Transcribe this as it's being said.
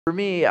For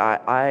me,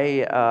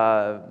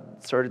 I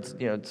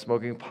started,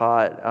 smoking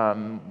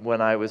pot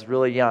when I was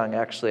really young.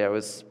 Actually, I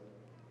was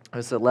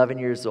 11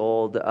 years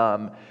old.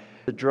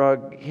 The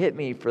drug hit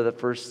me for the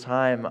first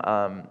time.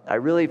 I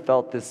really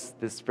felt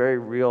this very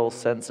real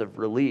sense of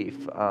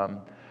relief.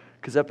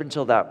 Because up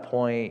until that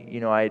point,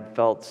 I had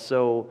felt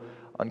so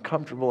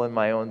uncomfortable in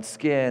my own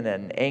skin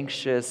and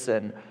anxious,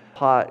 and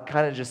pot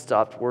kind of just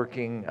stopped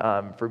working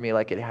for me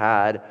like it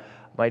had.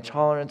 My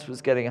tolerance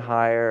was getting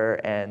higher,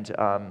 and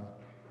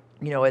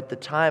at the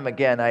time,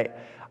 again, I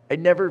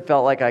never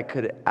felt like I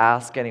could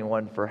ask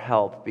anyone for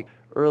help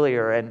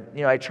earlier.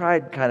 And, I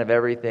tried kind of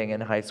everything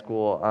in high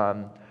school,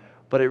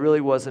 but it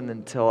really wasn't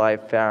until I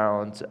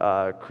found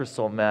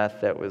crystal meth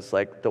that was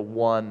like the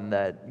one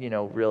that,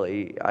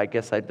 really, I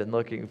guess I'd been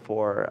looking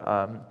for.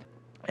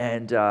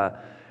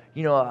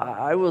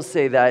 I will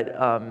say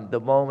that the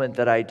moment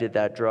that I did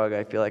that drug,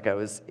 I feel like I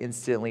was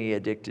instantly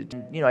addicted.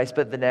 I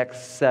spent the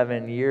next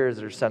 7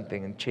 years or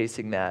something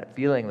chasing that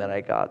feeling that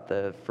I got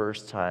the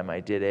first time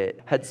I did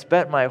it. Had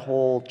spent my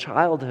whole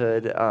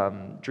childhood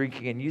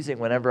drinking and using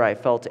whenever I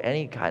felt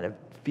any kind of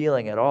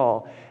feeling at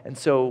all. And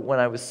so when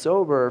I was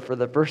sober for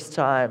the first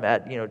time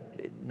at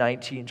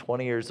 19,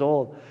 20 years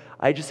old,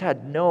 I just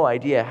had no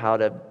idea how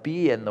to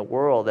be in the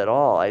world at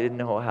all. I didn't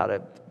know how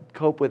to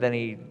cope with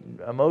any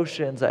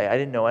emotions. I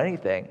didn't know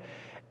anything.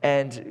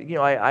 And,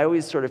 I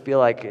always sort of feel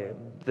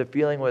like the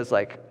feeling was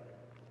like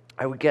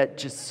I would get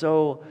just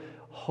so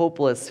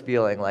hopeless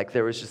feeling like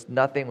there was just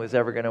nothing was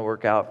ever going to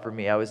work out for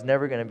me. I was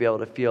never going to be able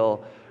to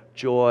feel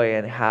joy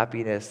and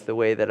happiness the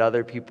way that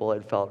other people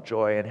had felt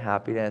joy and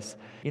happiness.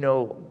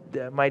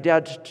 My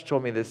dad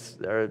told me this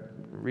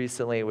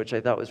recently, which I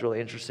thought was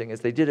really interesting, is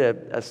they did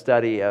a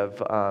study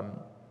of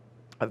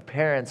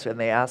parents, and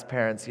they asked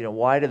parents,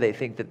 why do they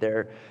think that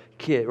their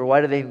kid, or why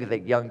do they think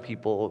that young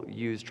people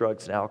use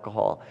drugs and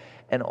alcohol?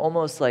 And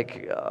almost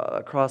like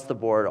across the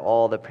board,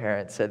 all the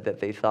parents said that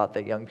they thought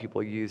that young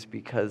people used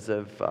because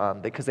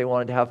they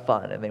wanted to have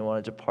fun, and they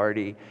wanted to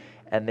party,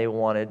 and they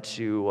wanted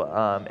to,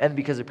 and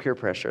because of peer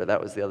pressure. That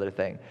was the other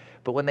thing.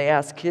 But when they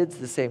asked kids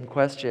the same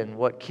question,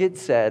 what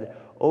kids said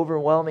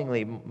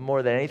overwhelmingly,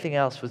 more than anything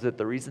else, was that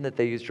the reason that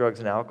they used drugs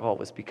and alcohol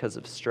was because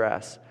of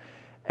stress.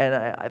 And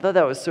I thought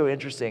that was so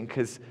interesting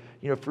because,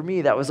 for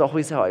me, that was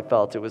always how I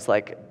felt. It was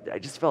like I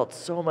just felt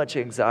so much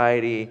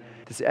anxiety.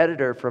 This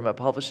editor from a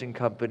publishing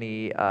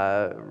company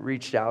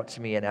reached out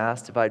to me and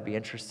asked if I'd be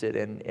interested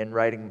in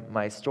writing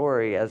my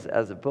story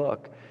as a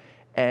book.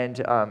 And,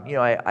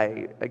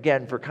 I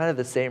again, for kind of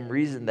the same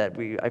reason that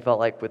I felt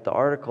like with the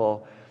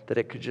article, that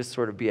it could just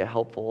sort of be a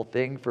helpful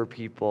thing for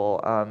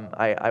people,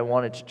 I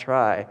wanted to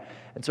try.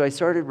 And so I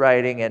started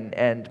writing,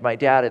 and my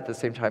dad at the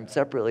same time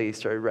separately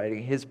started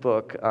writing his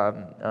book,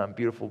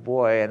 Beautiful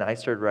Boy, and I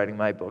started writing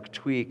my book,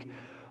 Tweak.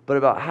 But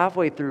about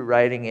halfway through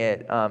writing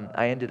it,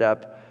 I ended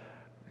up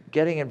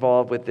getting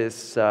involved with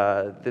this,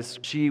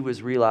 she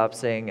was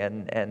relapsing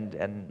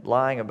and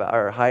lying about,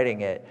 or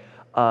hiding it.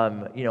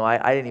 I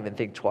didn't even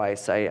think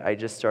twice. I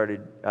just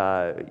started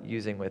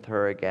using with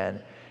her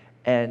again.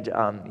 And,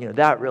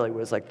 that really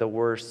was like the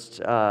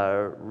worst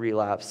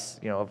relapse,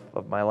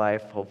 of my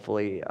life,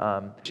 hopefully.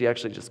 She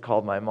actually just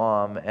called my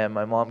mom, and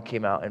my mom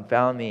came out and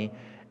found me.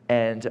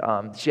 And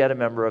she had a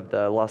member of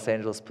the Los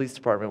Angeles Police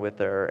Department with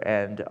her.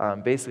 And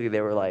basically they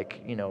were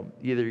like,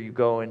 either you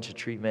go into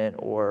treatment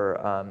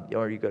or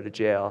you go to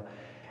jail.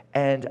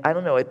 And I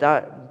don't know,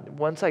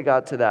 once I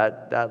got to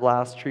that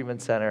last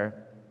treatment center,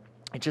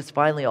 it just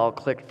finally all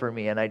clicked for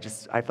me. And I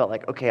felt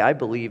like, okay, I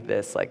believe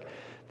this. Like,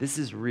 this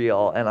is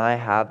real, and I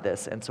have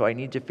this, and so I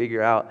need to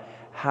figure out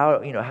how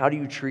do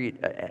you treat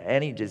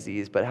any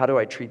disease, but how do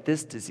I treat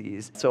this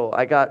disease? So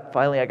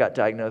finally I got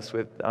diagnosed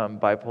with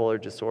bipolar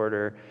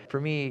disorder.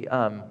 For me,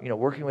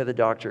 working with a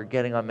doctor,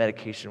 getting on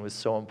medication was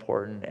so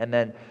important, and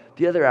then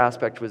the other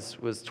aspect was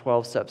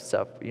 12-step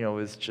stuff.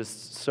 Was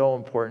just so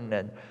important,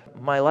 and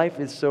my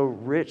life is so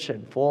rich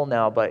and full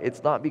now, but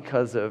it's not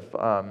because of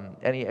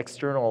any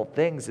external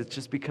things. It's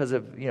just because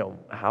of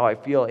how I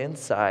feel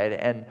inside.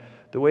 And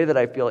the way that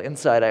I feel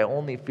inside, I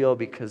only feel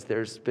because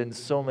there's been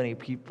so many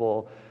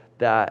people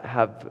that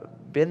have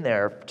been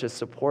there to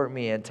support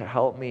me and to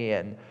help me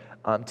and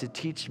to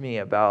teach me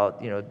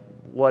about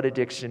what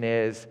addiction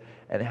is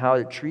and how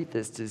to treat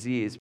this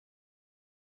disease.